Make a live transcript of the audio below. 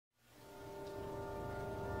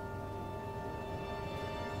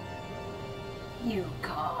You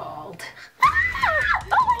called. Ah!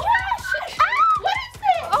 Oh my gosh! Ah! What is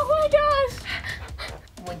this? Oh my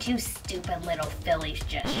gosh! Would you stupid little fillies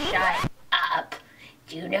just shut up?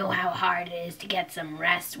 Do you know how hard it is to get some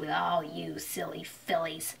rest with all you silly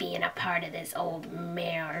fillies being a part of this old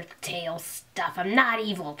mare tail stuff? I'm not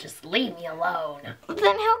evil, just leave me alone.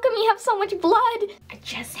 Then how come you have so much blood? I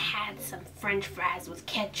just had some French fries with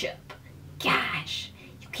ketchup. Gosh,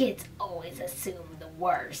 you kids always assume the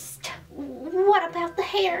worst. What about the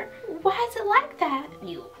hair? Why is it like that?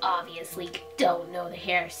 You obviously don't know the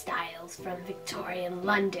hairstyles from Victorian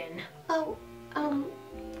London. Oh,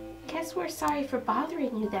 guess we're sorry for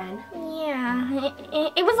bothering you then. Yeah,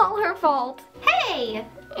 it was all her fault. Hey!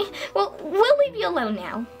 Well, we'll leave you alone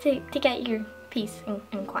now to get your peace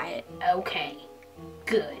and quiet. Okay,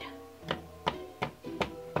 good.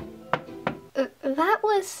 That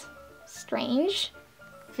was strange.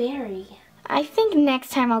 Very. I think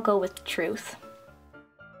next time I'll go with the truth.